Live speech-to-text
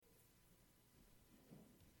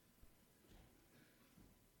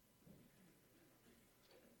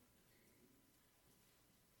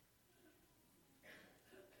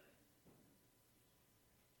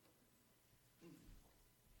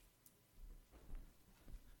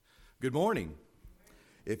Good morning.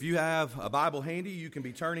 If you have a Bible handy, you can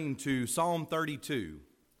be turning to Psalm 32.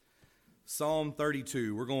 Psalm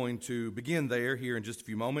 32. We're going to begin there here in just a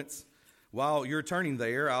few moments. While you're turning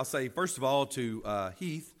there, I'll say, first of all, to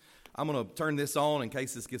Heath, I'm going to turn this on in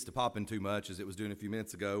case this gets to popping too much, as it was doing a few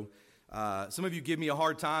minutes ago. Some of you give me a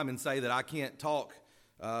hard time and say that I can't talk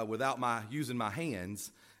without using my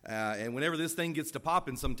hands. And whenever this thing gets to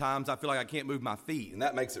popping, sometimes I feel like I can't move my feet, and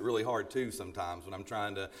that makes it really hard too sometimes when I'm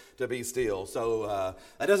trying to be still. So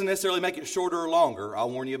that doesn't necessarily make it shorter or longer. I'll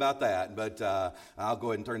warn you about that, but I'll go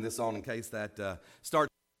ahead and turn this on in case that starts.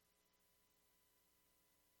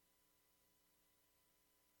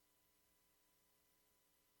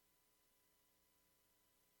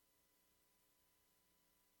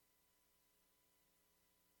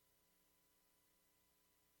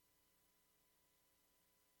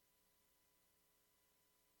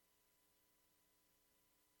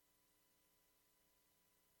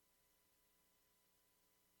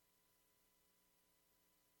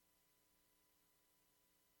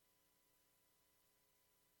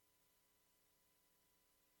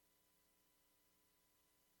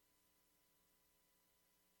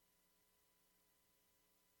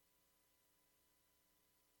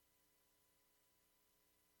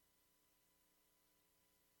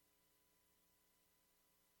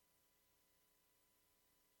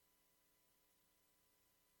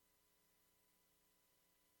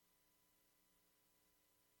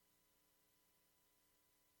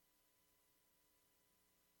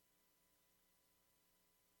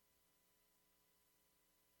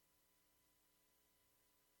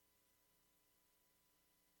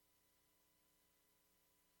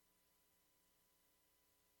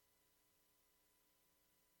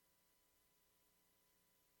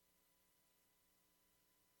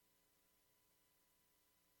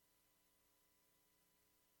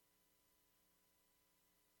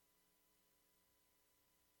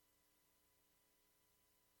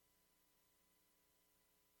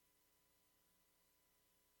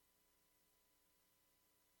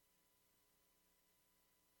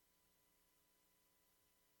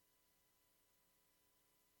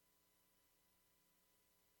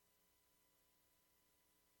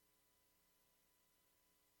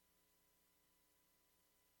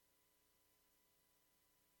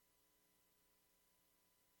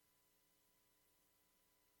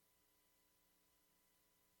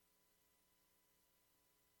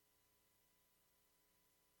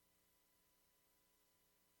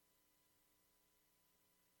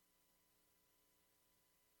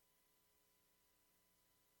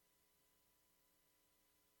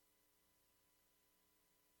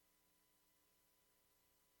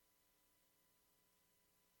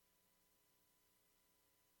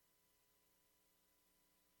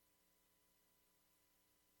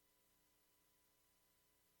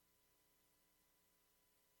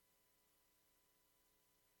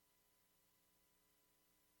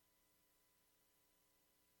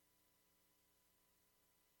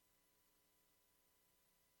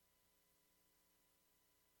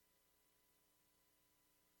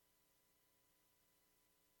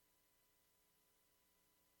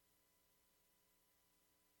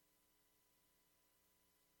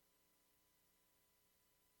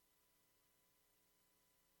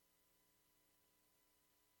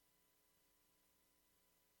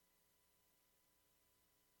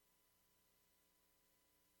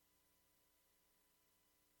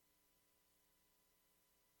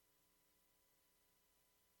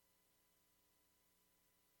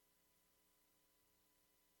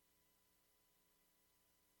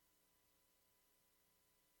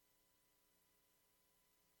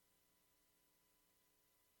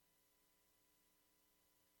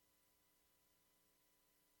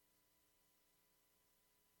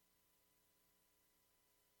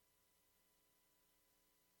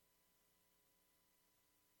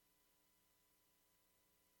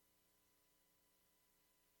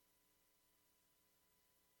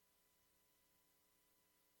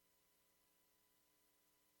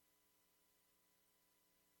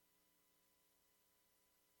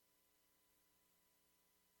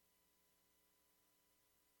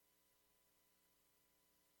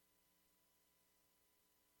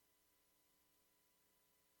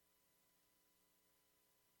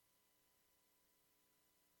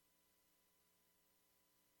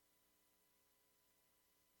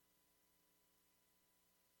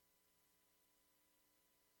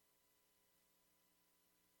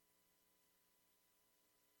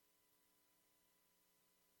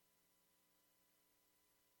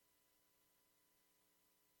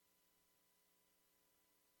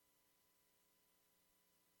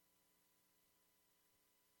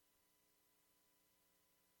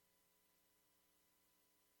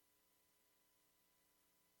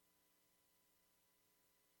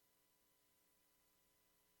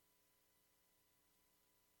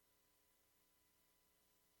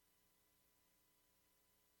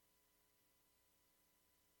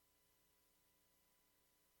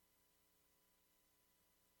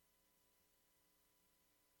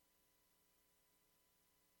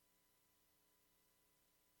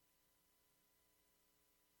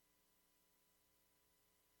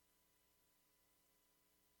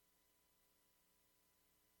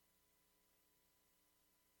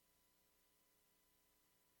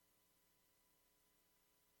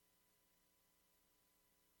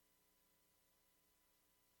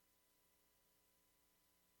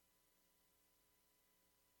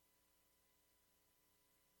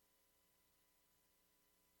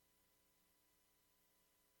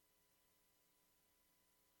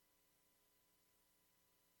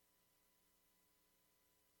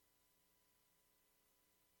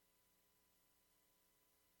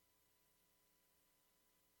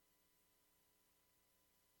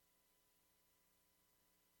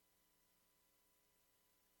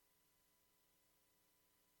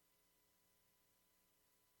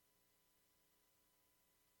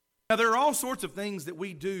 Now, there are all sorts of things that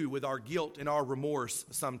we do with our guilt and our remorse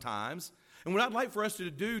sometimes. And what I'd like for us to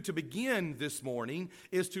do to begin this morning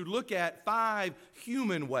is to look at 5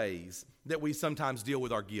 human ways that we sometimes deal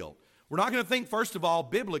with our guilt. We're not going to think, first of all,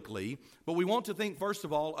 biblically, but we want to think, first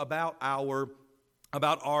of all, about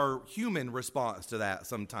our human response to that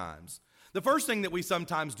sometimes. The first thing that we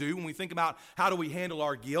sometimes do when we think about how do we handle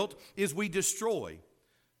our guilt is we destroy.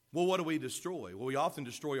 Well, what do we destroy? Well, we often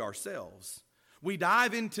destroy ourselves. We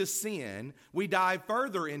dive into sin, we dive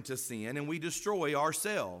further into sin, and we destroy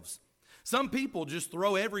ourselves. Some people just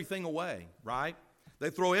throw everything away, right? They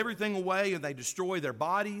throw everything away and they destroy their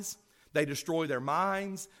bodies, they destroy their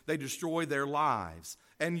minds, they destroy their lives.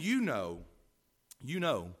 And you know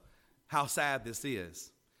how sad this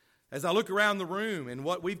is. As I look around the room and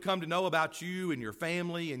what we've come to know about you and your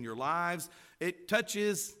family and your lives, it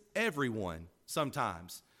touches everyone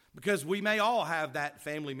sometimes. Because we may all have that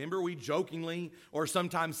family member. We jokingly or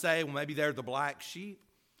sometimes say, well, maybe they're the black sheep.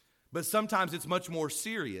 But sometimes it's much more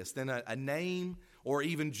serious than a name or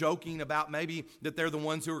even joking about maybe that they're the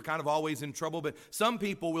ones who are kind of always in trouble. But some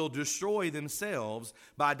people will destroy themselves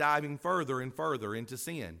by diving further and further into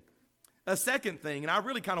sin. A second thing, and I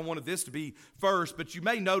really kind of wanted this to be first, but you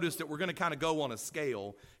may notice that we're going to kind of go on a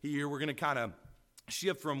scale here. We're going to kind of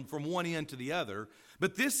shift from one end to the other.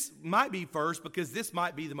 But this might be first because this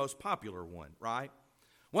might be the most popular one, right?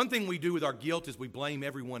 One thing we do with our guilt is we blame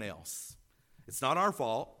everyone else. It's not our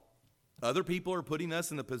fault. Other people are putting us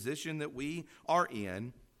in the position that we are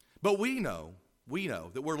in. But we know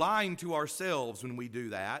that we're lying to ourselves when we do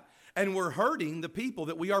that. And we're hurting the people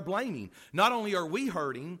that we are blaming. Not only are we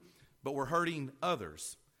hurting, but we're hurting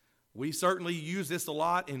others. We certainly use this a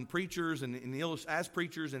lot in preachers and as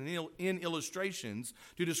preachers and in illustrations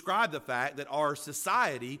to describe the fact that our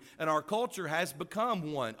society and our culture has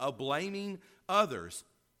become one of blaming others.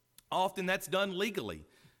 Often that's done legally.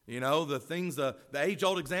 You know, the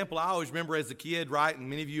age-old example I always remember as a kid, right, and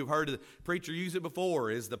many of you have heard the preacher use it before,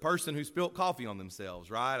 is the person who spilt coffee on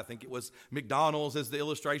themselves, right? I think it was McDonald's, as the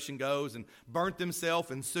illustration goes, and burnt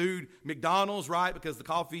themselves and sued McDonald's, right, because the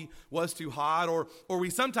coffee was too hot. Or we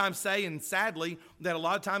sometimes say, and sadly, that a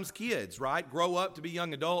lot of times kids, right, grow up to be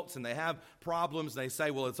young adults and they have problems, and they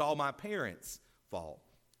say, well, it's all my parents' fault.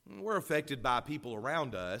 We're affected by people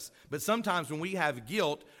around us, but sometimes when we have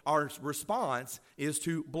guilt, our response is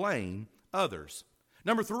to blame others.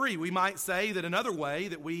 Number 3, we might say that another way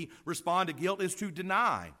that we respond to guilt is to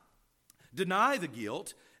deny. Deny the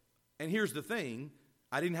guilt, and here's the thing,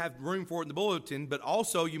 I didn't have room for it in the bulletin, but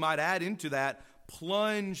also you might add into that,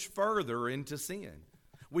 plunge further into sin.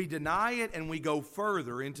 We deny it and we go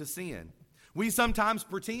further into sin. We sometimes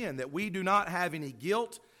pretend that we do not have any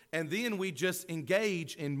guilt, and then we just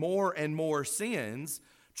engage in more and more sins,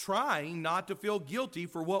 trying not to feel guilty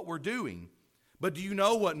for what we're doing. But do you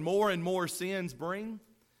know what more and more sins bring?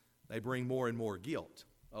 They bring more and more guilt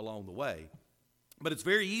along the way. But it's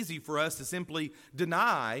very easy for us to simply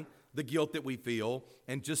deny the guilt that we feel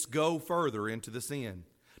and just go further into the sin.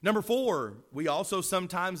 Number 4, we also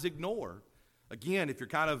sometimes ignore. Again, if you're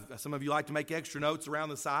some of you like to make extra notes around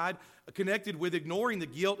the side, connected with ignoring the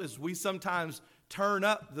guilt is we sometimes turn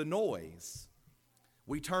up the noise.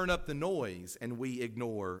 We turn up the noise and we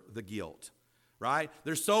ignore the guilt, right?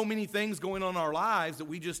 There's so many things going on in our lives that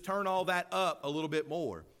we just turn all that up a little bit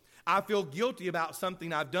more. I feel guilty about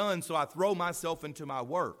something I've done, so I throw myself into my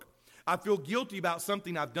work. I feel guilty about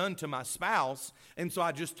something I've done to my spouse, and so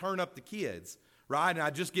I just turn up the kids, right? And I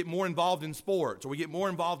just get more involved in sports, or we get more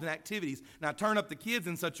involved in activities, and I turn up the kids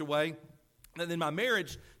in such a way that then my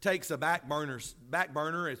marriage takes a back burner,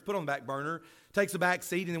 is put on the back burner, takes a back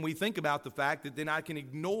seat, and then we think about the fact that then I can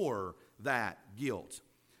ignore that guilt.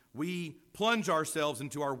 We plunge ourselves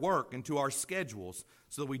into our work, into our schedules,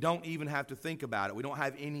 so that we don't even have to think about it. We don't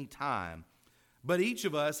have any time. But each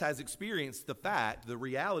of us has experienced the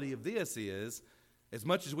reality of this is, as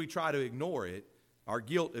much as we try to ignore it, our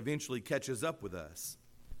guilt eventually catches up with us.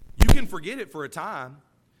 You can forget it for a time.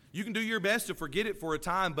 You can do your best to forget it for a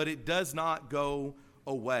time, but it does not go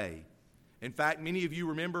away. In fact, many of you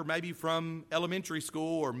remember maybe from elementary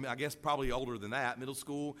school, or I guess probably older than that, middle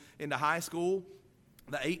school into high school,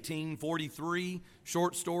 the 1843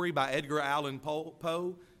 short story by Edgar Allan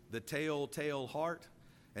Poe, The Telltale Heart,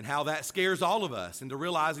 and how that scares all of us into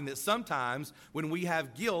realizing that sometimes when we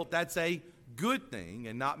have guilt, that's a good thing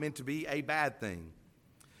and not meant to be a bad thing.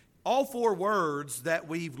 All 4 words that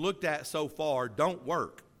we've looked at so far don't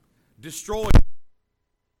work. Destroy,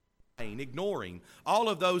 ignoring, all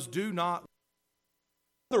of those do not.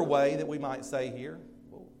 Another way that we might say here,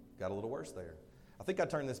 got a little worse there. I think I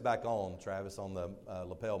turned this back on, Travis, on the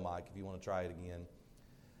lapel mic, if you want to try it again.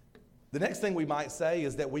 The next thing we might say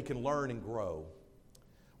is that we can learn and grow.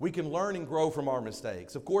 We can learn and grow from our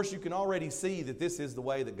mistakes. Of course, you can already see that this is the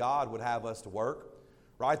way that God would have us to work,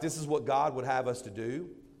 right? This is what God would have us to do.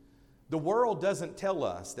 The world doesn't tell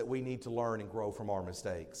us that we need to learn and grow from our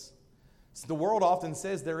mistakes. So the world often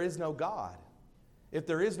says there is no God. If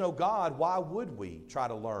there is no God, why would we try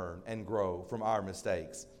to learn and grow from our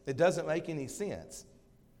mistakes? It doesn't make any sense.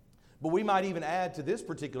 But we might even add to this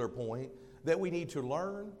particular point that we need to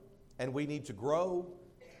learn and we need to grow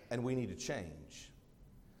and we need to change.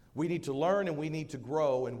 We need to learn and we need to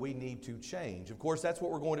grow and we need to change. Of course, that's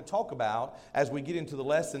what we're going to talk about as we get into the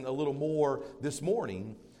lesson a little more this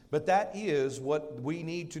morning. But that is what we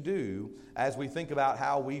need to do as we think about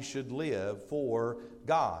how we should live for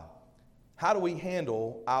God. How do we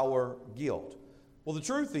handle our guilt? Well, the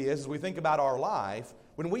truth is, as we think about our life,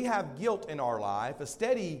 when we have guilt in our life, a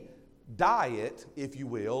steady diet, if you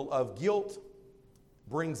will, of guilt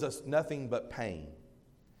brings us nothing but pain.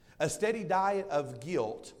 A steady diet of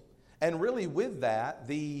guilt, and really with that,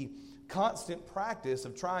 the constant practice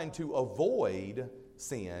of trying to avoid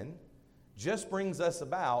sin just brings us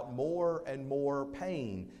about more and more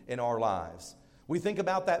pain in our lives. We think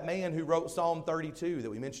about that man who wrote Psalm 32 that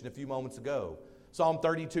we mentioned a few moments ago. Psalm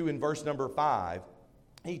 32 in verse number 5.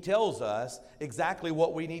 He tells us exactly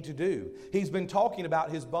what we need to do. He's been talking about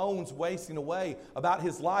his bones wasting away, about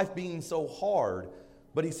his life being so hard.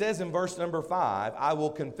 But he says in verse number 5, I will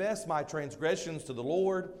confess my transgressions to the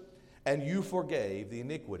Lord, and you forgave the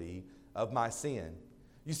iniquity of my sin.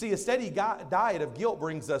 You see, a steady diet of guilt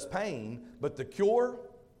brings us pain, but the cure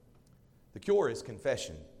is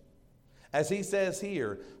confession. As he says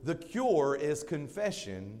here, the cure is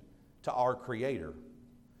confession to our Creator.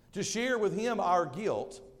 To share with Him our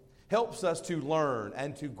guilt helps us to learn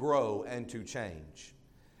and to grow and to change.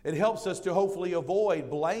 It helps us to hopefully avoid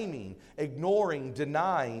blaming, ignoring,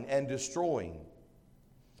 denying, and destroying.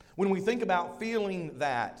 When we think about feeling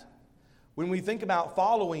that, when we think about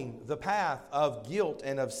following the path of guilt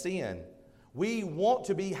and of sin, we want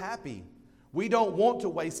to be happy. We don't want to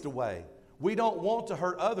waste away. We don't want to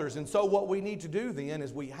hurt others. And so what we need to do then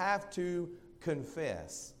is we have to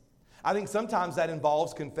confess. I think sometimes that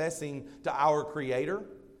involves confessing to our Creator.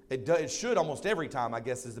 It should almost every time, I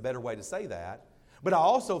guess is the better way to say that. But I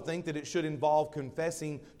also think that it should involve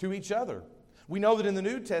confessing to each other. We know that in the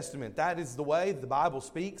New Testament, that is the way that the Bible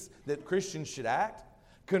speaks that Christians should act.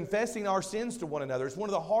 Confessing our sins to one another is one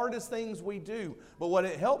of the hardest things we do. But what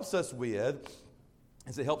it helps us with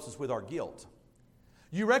is it helps us with our guilt.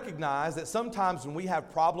 You recognize that sometimes when we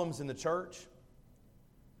have problems in the church,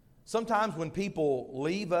 sometimes when people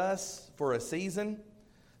leave us for a season,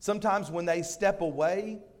 sometimes when they step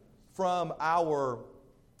away from our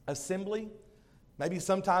assembly, maybe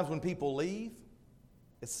sometimes when people leave,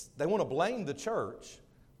 they want to blame the church,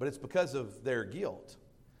 but it's because of their guilt.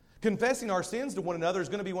 Confessing our sins to one another is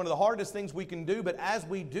going to be one of the hardest things we can do, but as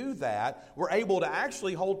we do that, we're able to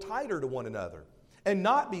actually hold tighter to one another and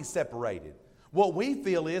not be separated. What we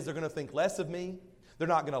feel is they're going to think less of me, they're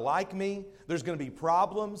not going to like me, there's going to be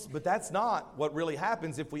problems, but that's not what really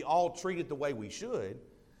happens if we all treat it the way we should.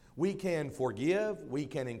 We can forgive, we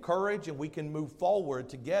can encourage, and we can move forward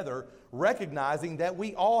together, recognizing that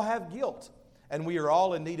we all have guilt and we are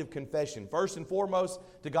all in need of confession. First and foremost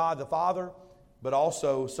to God the Father, but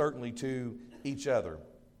also certainly to each other.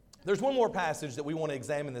 There's one more passage that we want to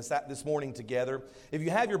examine this morning together. If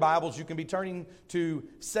you have your Bibles, you can be turning to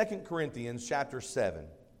 2 Corinthians chapter 7.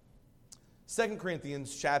 2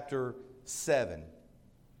 Corinthians chapter 7.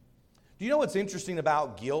 Do you know what's interesting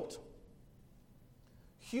about guilt?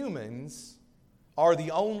 Humans are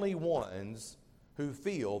the only ones who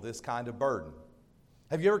feel this kind of burden.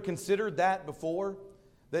 Have you ever considered that before?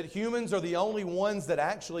 That humans are the only ones that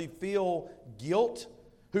actually feel guilt,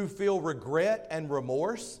 who feel regret and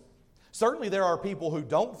remorse. Certainly there are people who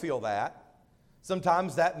don't feel that.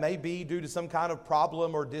 Sometimes that may be due to some kind of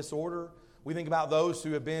problem or disorder. We think about those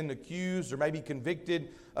who have been accused or maybe convicted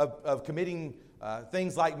of committing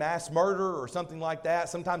things like mass murder or something like that.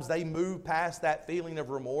 Sometimes they move past that feeling of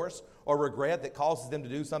remorse or regret that causes them to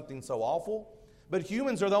do something so awful. But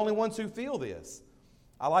humans are the only ones who feel this.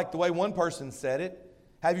 I like the way one person said it.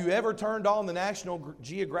 Have you ever turned on the National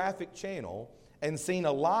Geographic Channel and seen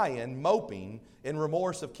a lion moping in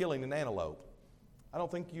remorse of killing an antelope? I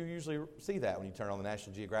don't think you usually see that when you turn on the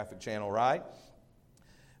National Geographic Channel, right?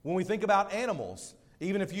 When we think about animals,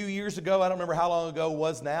 even a few years ago, I don't remember how long ago it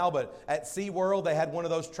was now, but at SeaWorld they had one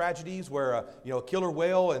of those tragedies where a killer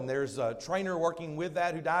whale, and there's a trainer working with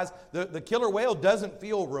that who dies. The killer whale doesn't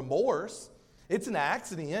feel remorse. It's an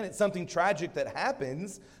accident. It's something tragic that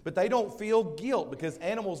happens, but they don't feel guilt because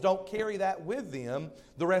animals don't carry that with them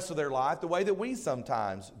the rest of their life the way that we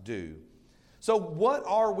sometimes do. So what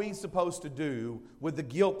are we supposed to do with the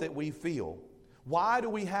guilt that we feel? Why do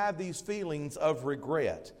we have these feelings of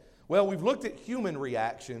regret? Well, we've looked at human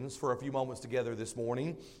reactions for a few moments together this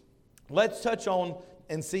morning. Let's touch on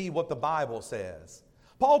and see what the Bible says.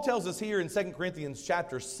 Paul tells us here in 2 Corinthians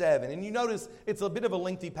chapter 7, and you notice it's a bit of a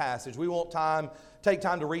lengthy passage. We won't take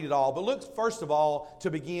time to read it all, but look first of all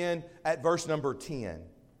to begin at verse number 10.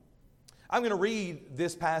 I'm going to read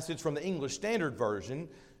this passage from the English Standard Version.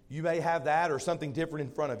 You may have that or something different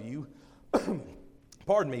in front of you.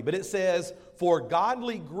 Pardon me, but it says, "For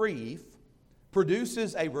godly grief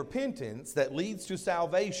produces a repentance that leads to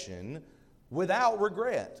salvation without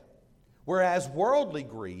regret, whereas worldly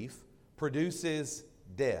grief produces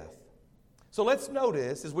death." So let's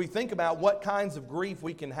notice as we think about what kinds of grief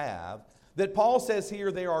we can have that Paul says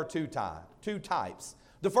here there are two types.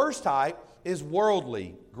 The first type is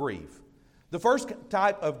worldly grief. The first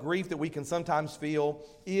type of grief that we can sometimes feel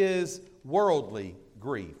is worldly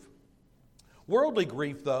grief. Worldly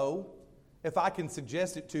grief, though, if I can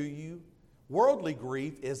suggest it to you, worldly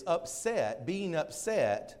grief is being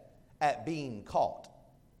upset at being caught.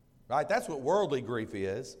 Right? That's what worldly grief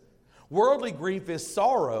is. Worldly grief is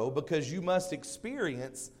sorrow because you must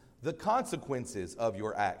experience the consequences of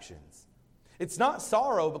your actions. It's not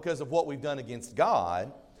sorrow because of what we've done against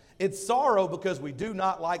God. It's sorrow because we do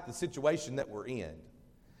not like the situation that we're in.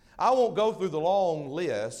 I won't go through the long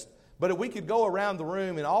list, but if we could go around the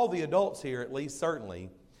room, and all the adults here at least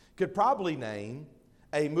certainly, could probably name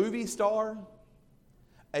a movie star,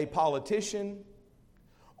 a politician,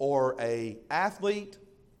 or an athlete,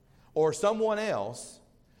 or someone else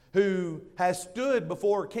who has stood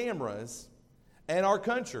before cameras and our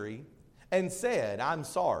country and said, "I'm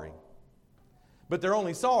sorry." But they're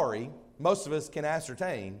only sorry, most of us can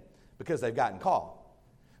ascertain, because they've gotten caught.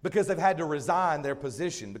 Because they've had to resign their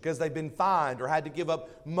position, because they've been fined or had to give up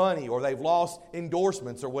money, or they've lost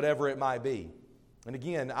endorsements or whatever it might be. And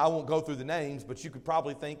again, I won't go through the names, but you could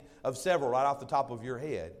probably think of several right off the top of your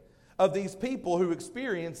head of these people who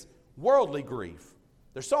experience worldly grief.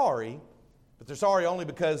 They're sorry, but they're sorry only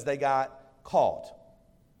because they got caught.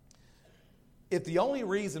 If the only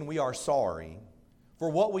reason we are sorry for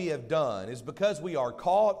what we have done is because we are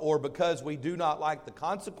caught or because we do not like the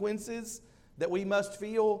consequences that we must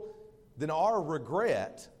feel, then our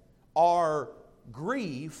regret, our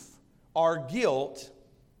grief, our guilt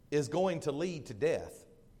is going to lead to death.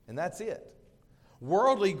 And that's it.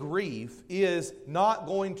 Worldly grief is not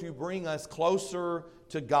going to bring us closer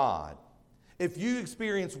to God. If you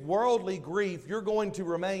experience worldly grief, you're going to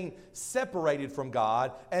remain separated from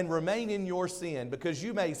God and remain in your sin, because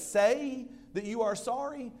you may say that you are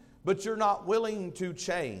sorry, but you're not willing to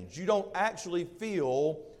change. You don't actually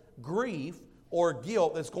feel grief or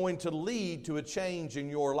guilt that's going to lead to a change in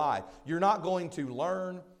your life. You're not going to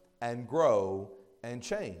learn and grow and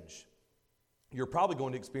change. You're probably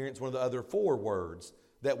going to experience one of the other 4 words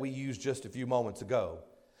that we used just a few moments ago.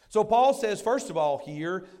 So Paul says, first of all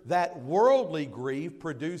here, that worldly grief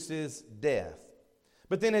produces death.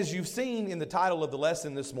 But then, as you've seen in the title of the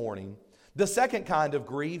lesson this morning, the second kind of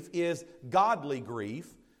grief is godly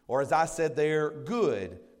grief, or as I said there,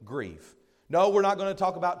 good grief. No, we're not going to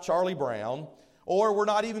talk about Charlie Brown, or we're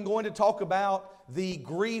not even going to talk about the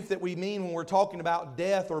grief that we mean when we're talking about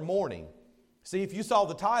death or mourning. See, if you saw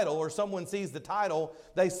the title, or someone sees the title,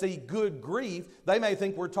 they see good grief, they may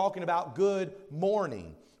think we're talking about good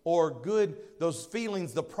mourning, or good, those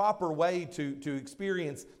feelings, the proper way to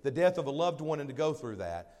experience the death of a loved one and to go through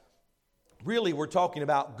that. Really, we're talking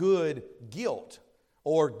about good guilt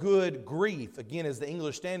or good grief. Again, as the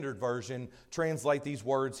English Standard Version translate these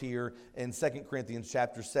words here in 2 Corinthians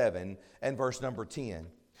chapter 7 and verse number 10.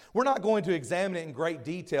 We're not going to examine it in great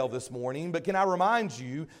detail this morning, but can I remind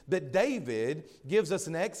you that David gives us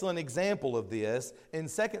an excellent example of this in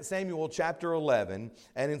 2 Samuel chapter 11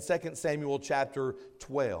 and in 2 Samuel chapter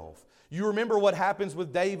 12. You remember what happens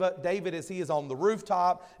with David as he is on the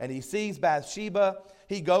rooftop and he sees Bathsheba.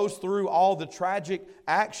 He goes through all the tragic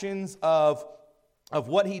actions of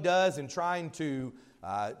what he does in trying to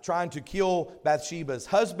kill Bathsheba's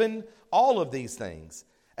husband, all of these things.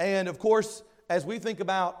 And of course, as we think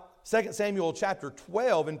about 2 Samuel chapter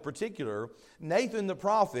 12 in particular, Nathan the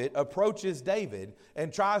prophet approaches David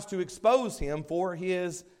and tries to expose him for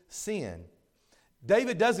his sin.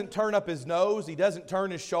 David doesn't turn up his nose, he doesn't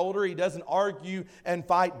turn his shoulder, he doesn't argue and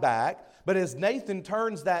fight back. But as Nathan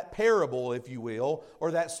turns that parable, if you will,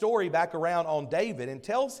 or that story back around on David and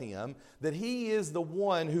tells him that he is the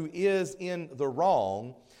one who is in the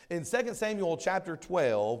wrong, In 2 Samuel chapter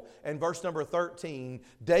 12 and verse number 13,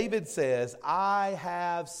 David says, I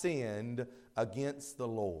have sinned against the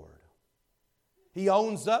Lord. He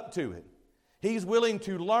owns up to it. He's willing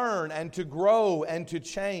to learn and to grow and to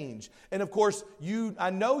change. And of course, I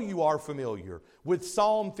know you are familiar with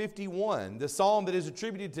Psalm 51, the psalm that is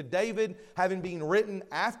attributed to David having been written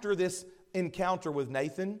after this encounter with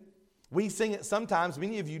Nathan. We sing it sometimes,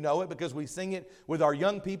 many of you know it because we sing it with our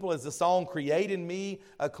young people as the song, Create in Me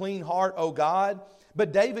a Clean Heart, O God.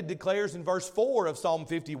 But David declares in verse 4 of Psalm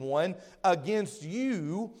 51, Against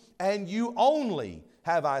you and you only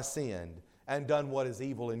have I sinned and done what is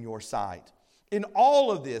evil in your sight. In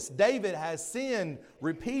all of this, David has sinned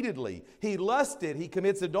repeatedly. He lusted, he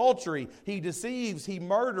commits adultery, he deceives, he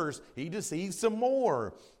murders, he deceives some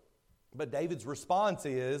more. But David's response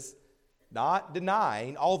is not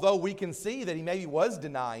denying, although we can see that he maybe was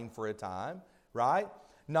denying for a time, right?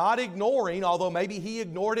 Not ignoring, although maybe he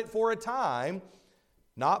ignored it for a time.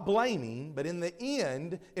 Not blaming, but in the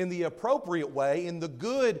end, in the appropriate way, in the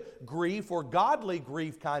good grief or godly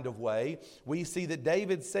grief kind of way, we see that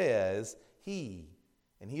David says, he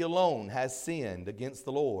and he alone has sinned against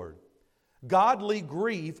the Lord. Godly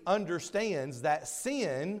grief understands that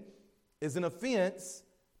sin is an offense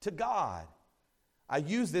to God. I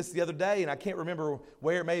used this the other day, and I can't remember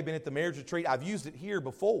where it may have been at the marriage retreat. I've used it here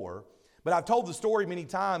before. But I've told the story many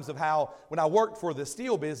times of how when I worked for the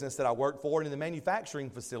steel business that I worked for and in the manufacturing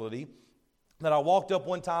facility, that I walked up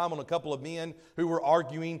one time on a couple of men who were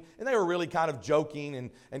arguing, and they were really kind of joking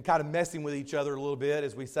and kind of messing with each other a little bit,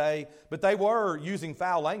 as we say. But they were using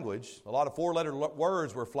foul language. A lot of four-letter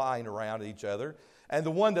words were flying around at each other. And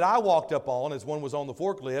the one that I walked up on, as one was on the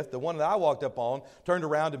forklift, the one that I walked up on turned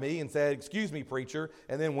around to me and said, "Excuse me, preacher,"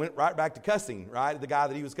 and then went right back to cussing, right, at the guy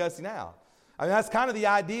that he was cussing out. I mean, that's kind of the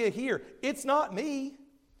idea here. It's not me.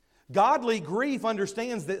 Godly grief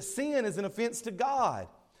understands that sin is an offense to God.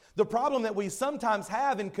 The problem that we sometimes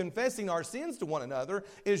have in confessing our sins to one another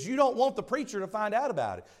is you don't want the preacher to find out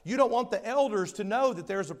about it. You don't want the elders to know that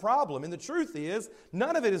there's a problem. And the truth is,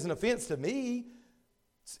 none of it is an offense to me.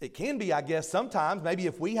 It can be, I guess, sometimes, maybe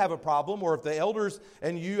if we have a problem or if the elders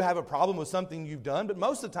and you have a problem with something you've done. But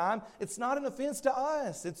most of the time, it's not an offense to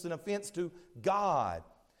us. It's an offense to God.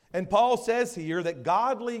 And Paul says here that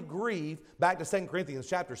godly grief, back to 2 Corinthians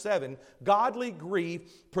chapter 7, godly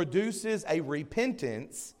grief produces a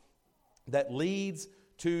repentance that leads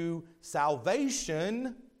to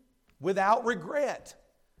salvation without regret.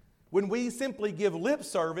 When we simply give lip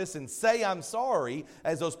service and say I'm sorry,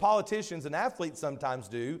 as those politicians and athletes sometimes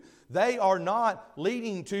do, they are not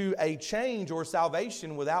leading to a change or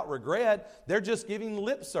salvation without regret. They're just giving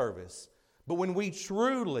lip service. But when we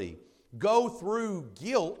truly go through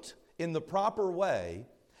guilt in the proper way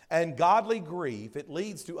and godly grief, it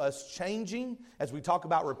leads to us changing, as we talk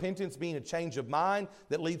about repentance being a change of mind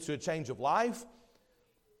that leads to a change of life.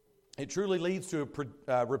 It truly leads to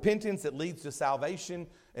a repentance that leads to salvation,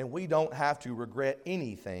 and we don't have to regret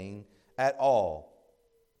anything at all.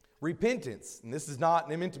 Repentance, and this is not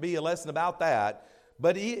meant to be a lesson about that,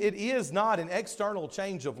 but it is not an external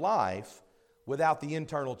change of life without the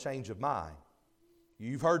internal change of mind.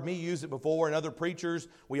 You've heard me use it before, and other preachers,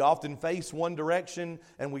 we often face one direction,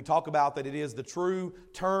 and we talk about that it is the true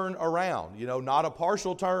turn around. You know, not a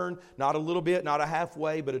partial turn, not a little bit, not a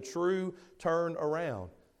halfway, but a true turn around.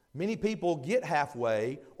 Many people get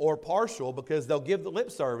halfway or partial because they'll give the lip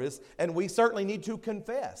service, and we certainly need to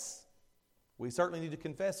confess. We certainly need to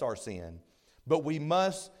confess our sin. But we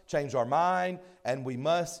must change our mind, and we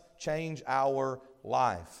must change our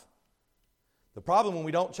life. The problem when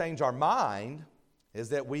we don't change our mind is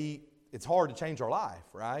that it's hard to change our life,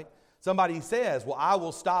 right? Somebody says, well, I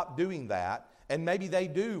will stop doing that, and maybe they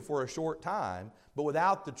do for a short time, but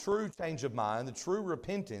without the true change of mind, the true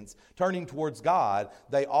repentance, turning towards God,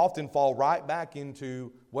 they often fall right back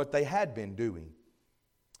into what they had been doing.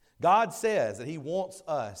 God says that He wants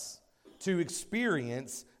us to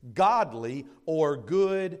experience godly or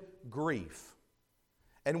good grief.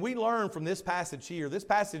 And we learn from this passage here, this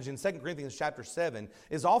passage in 2 Corinthians chapter 7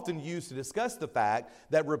 is often used to discuss the fact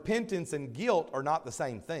that repentance and guilt are not the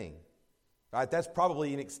same thing. Right? That's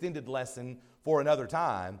probably an extended lesson for another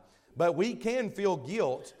time. But we can feel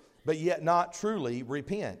guilt, but yet not truly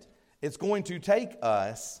repent. It's going to take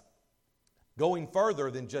us going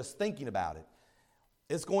further than just thinking about it.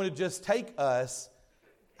 It's going to just take us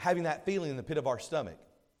having that feeling in the pit of our stomach.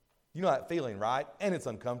 You know that feeling, right? And it's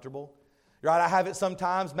uncomfortable. Right, I have it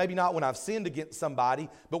sometimes, maybe not when I've sinned against somebody,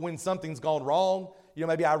 but when something's gone wrong,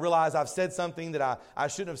 maybe I realize I've said something that I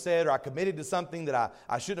shouldn't have said, or I committed to something that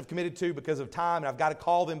I shouldn't have committed to because of time, and I've got to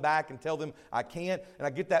call them back and tell them I can't, and I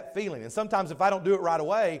get that feeling. And sometimes if I don't do it right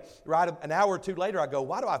away, right an hour or two later, I go,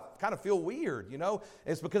 why do I kind of feel weird,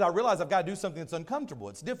 It's because I realize I've got to do something that's uncomfortable.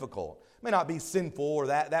 It's difficult. It may not be sinful or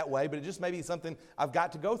that way, but it just may be something I've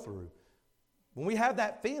got to go through. When we have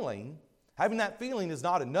that feeling, having that feeling is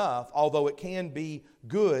not enough, although it can be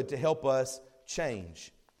good to help us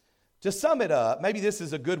change. To sum it up, maybe this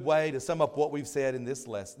is a good way to sum up what we've said in this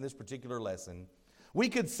lesson, this particular lesson. We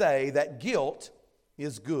could say that guilt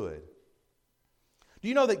is good. Do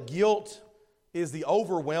you know that guilt is the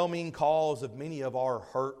overwhelming cause of many of our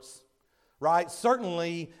hurts? Right?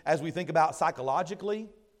 Certainly as we think about psychologically,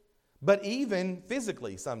 but even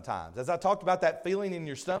physically sometimes. As I talked about that feeling in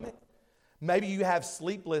your stomach, maybe you have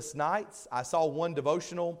sleepless nights. I saw one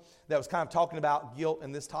devotional that was kind of talking about guilt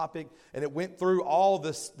and this topic, and it went through all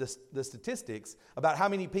the statistics about how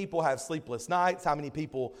many people have sleepless nights, how many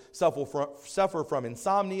people suffer from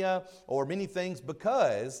insomnia or many things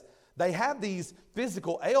because they have these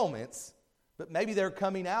physical ailments, but maybe they're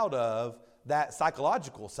coming out of that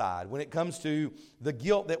psychological side when it comes to the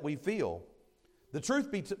guilt that we feel. The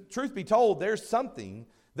truth be told, there's something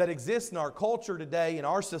that exists in our culture today, in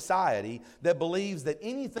our society, that believes that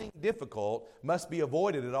anything difficult must be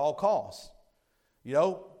avoided at all costs.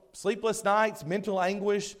 Sleepless nights, mental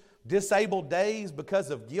anguish, disabled days because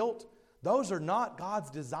of guilt, those are not God's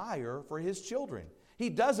desire for His children. He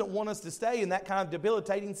doesn't want us to stay in that kind of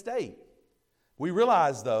debilitating state. We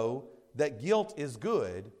realize, though, that guilt is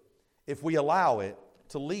good if we allow it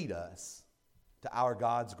to lead us to our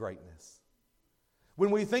God's greatness.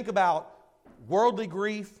 When we think about worldly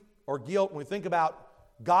grief or guilt, when we think about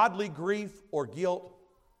godly grief or guilt,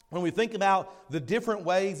 when we think about the different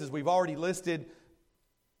ways, as we've already listed,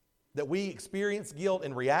 that we experience guilt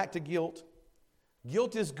and react to guilt,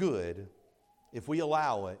 guilt is good if we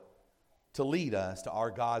allow it to lead us to our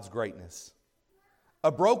God's greatness.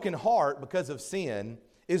 A broken heart because of sin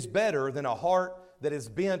is better than a heart that is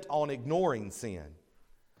bent on ignoring sin.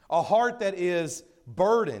 A heart that is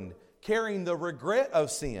burdened, carrying the regret of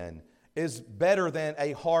sin, is better than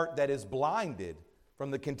a heart that is blinded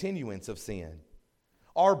from the continuance of sin.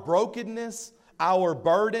 Our brokenness, our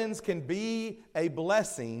burdens can be a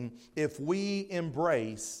blessing if we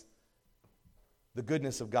embrace the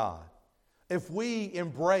goodness of God, if we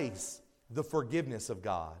embrace the forgiveness of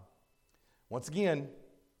God. Once again,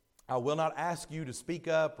 I will not ask you to speak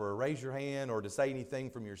up or raise your hand or to say anything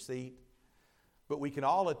from your seat, but we can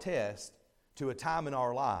all attest to a time in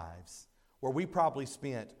our lives where we probably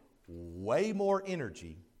spent way more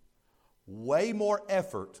energy, way more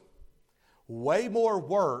effort, way more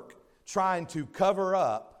work trying to cover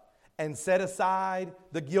up and set aside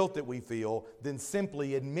the guilt that we feel than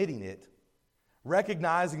simply admitting it,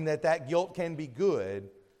 recognizing that that guilt can be good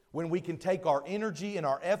when we can take our energy and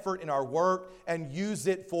our effort and our work and use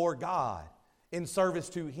it for God in service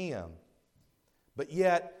to Him. But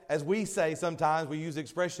yet, as we say sometimes, we use the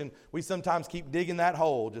expression, we sometimes keep digging that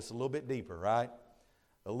hole just a little bit deeper, right?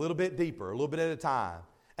 A little bit deeper, a little bit at a time.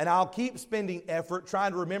 And I'll keep spending effort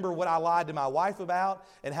trying to remember what I lied to my wife about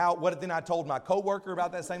and what then I told my coworker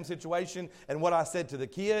about that same situation and what I said to the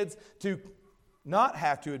kids to not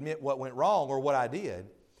have to admit what went wrong or what I did,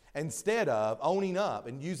 instead of owning up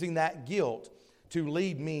and using that guilt to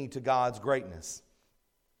lead me to God's greatness.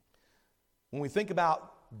 When we think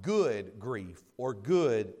about good grief or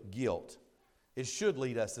good guilt, it should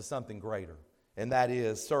lead us to something greater, and that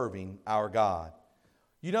is serving our God.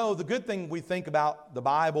 The good thing we think about the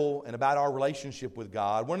Bible and about our relationship with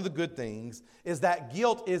God, one of the good things is that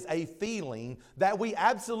guilt is a feeling that we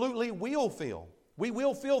absolutely will feel. We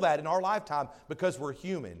will feel that in our lifetime because we're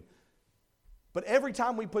human. But every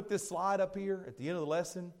time we put this slide up here at the end of the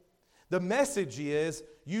lesson, the message is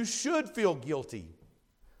you should feel guilty,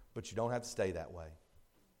 but you don't have to stay that way.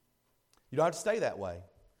 You don't have to stay that way.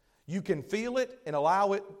 You can feel it and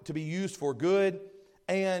allow it to be used for good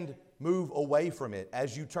and move away from it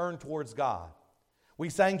as you turn towards God. We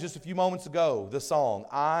sang just a few moments ago the song,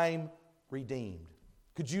 I'm Redeemed.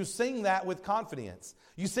 Could you sing that with confidence?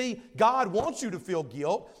 You see, God wants you to feel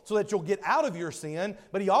guilt so that you'll get out of your sin,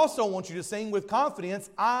 but He also wants you to sing with confidence,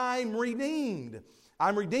 I'm redeemed.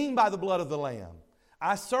 I'm redeemed by the blood of the Lamb.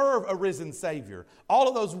 I serve a risen Savior. All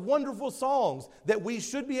of those wonderful songs that we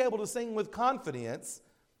should be able to sing with confidence,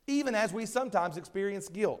 even as we sometimes experience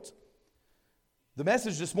guilt. The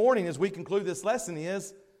message this morning as we conclude this lesson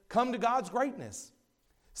is, come to God's greatness.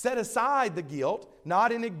 Set aside the guilt,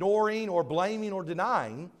 not in ignoring or blaming or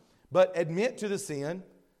denying, but admit to the sin,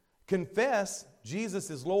 confess Jesus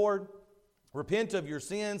is Lord, Repent of your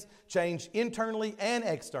sins, change internally and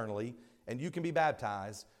externally, and you can be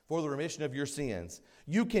baptized for the remission of your sins.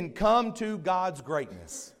 You can come to God's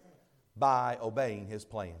greatness by obeying His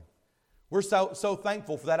plan. We're so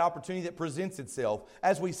thankful for that opportunity that presents itself,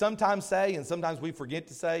 as we sometimes say, and sometimes we forget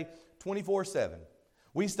to say, 24/7.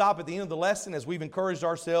 We stop at the end of the lesson as we've encouraged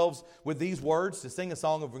ourselves with these words to sing a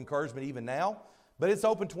song of encouragement even now, but it's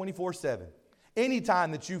open 24/7.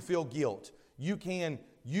 Anytime that you feel guilt, you can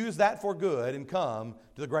use that for good and come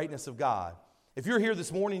to the greatness of God. If you're here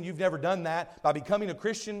this morning and you've never done that by becoming a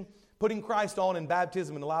Christian, putting Christ on in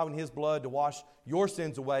baptism and allowing His blood to wash your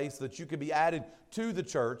sins away so that you can be added to the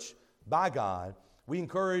church by God, we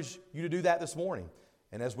encourage you to do that this morning.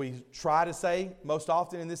 And as we try to say most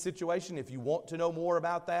often in this situation, if you want to know more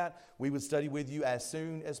about that, we would study with you as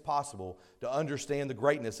soon as possible to understand the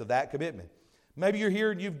greatness of that commitment. Maybe you're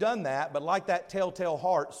here and you've done that, but like that telltale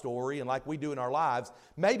heart story and like we do in our lives,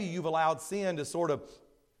 maybe you've allowed sin to sort of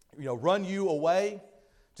run you away,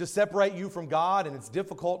 to separate you from God, and it's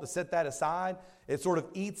difficult to set that aside. It sort of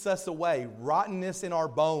eats us away, rottenness in our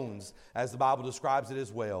bones, as the Bible describes it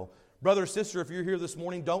as well. Brother or sister, if you're here this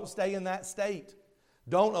morning, don't stay in that state.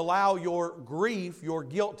 Don't allow your grief, your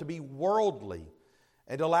guilt to be worldly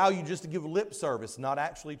and to allow you just to give lip service, not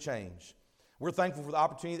actually change. We're thankful for the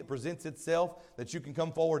opportunity that presents itself, that you can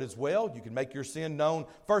come forward as well. You can make your sin known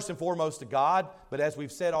first and foremost to God, but as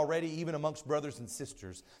we've said already, even amongst brothers and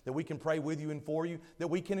sisters, that we can pray with you and for you, that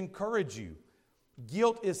we can encourage you.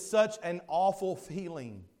 Guilt is such an awful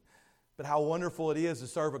feeling, but how wonderful it is to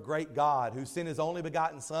serve a great God who sent His only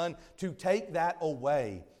begotten Son to take that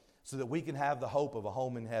away so that we can have the hope of a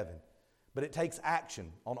home in heaven. But it takes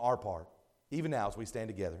action on our part, even now as we stand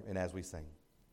together and as we sing.